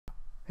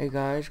Hey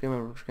guys,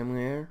 gamerbloxgaming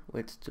here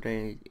with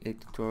today a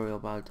tutorial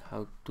about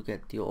how to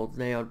get the old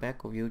layout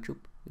back of YouTube.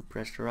 You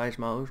press the right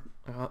mouse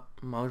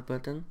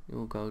button, you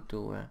will go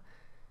to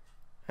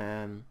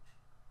the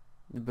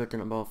button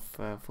above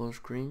full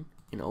screen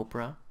in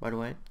Opera, by the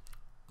way.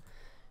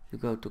 You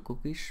go to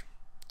cookies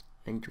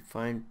and you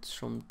find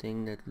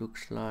something that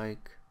looks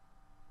like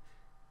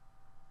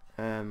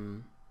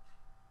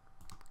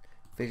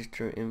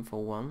visitor info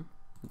 1.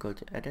 You go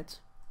to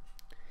edit,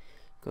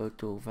 go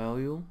to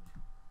value.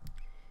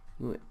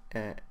 You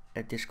add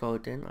this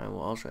code in. I will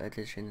also add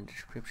this in the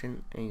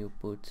description, and you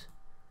put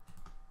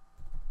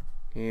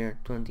here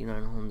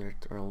 2900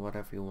 or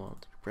whatever you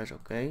want. You press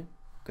OK,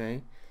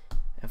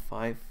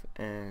 F5,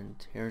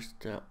 and here's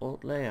the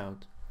old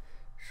layout.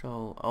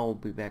 So I'll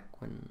be back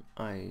when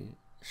I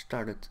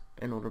started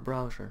another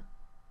browser.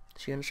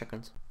 See you in a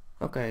second.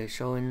 Okay,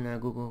 so in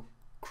Google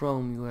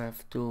Chrome you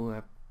have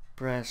to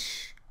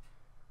press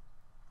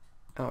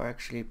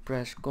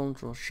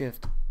Ctrl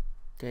Shift.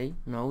 Okay,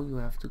 now you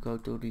have to go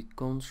to the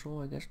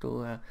console, I guess,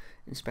 to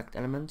inspect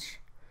elements.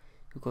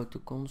 You go to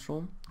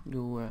console,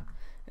 you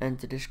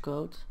enter this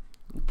code,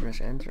 you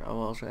press enter. I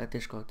will also add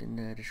this code in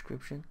the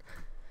description.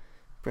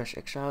 Press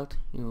X out,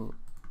 you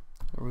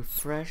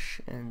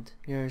refresh, and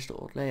here is the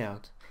old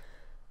layout.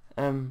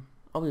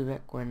 I'll be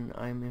back when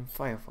I'm in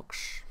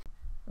Firefox.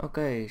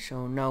 Okay,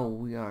 so now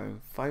we are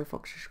in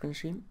Firefox, as you can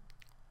see.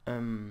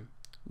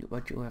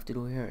 What you have to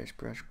do here is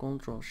press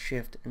Ctrl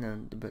Shift and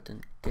then the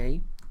button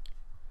K.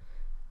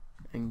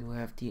 And you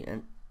have to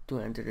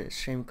enter the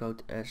same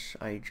code as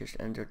I just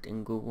entered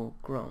in Google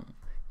Chrome.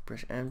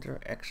 Press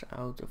enter, X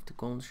out of the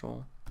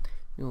console,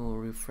 you will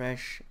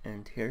refresh,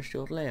 and here's the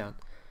old layout.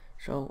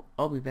 So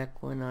I'll be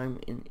back when I'm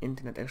in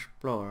Internet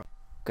Explorer.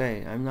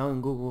 Okay, I'm now in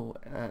Google,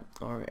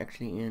 or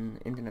actually in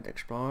Internet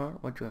Explorer.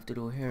 What you have to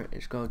do here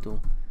is go to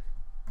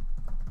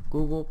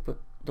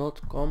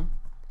google.com,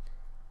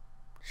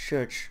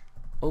 search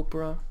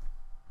Opera,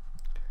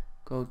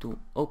 go to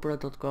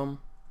opera.com,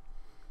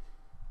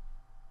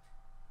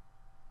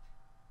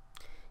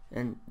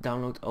 and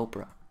download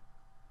Opera.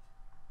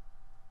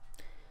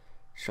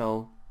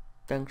 So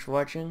thanks for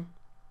watching,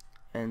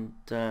 and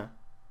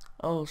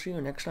I'll see you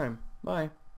next time. Bye.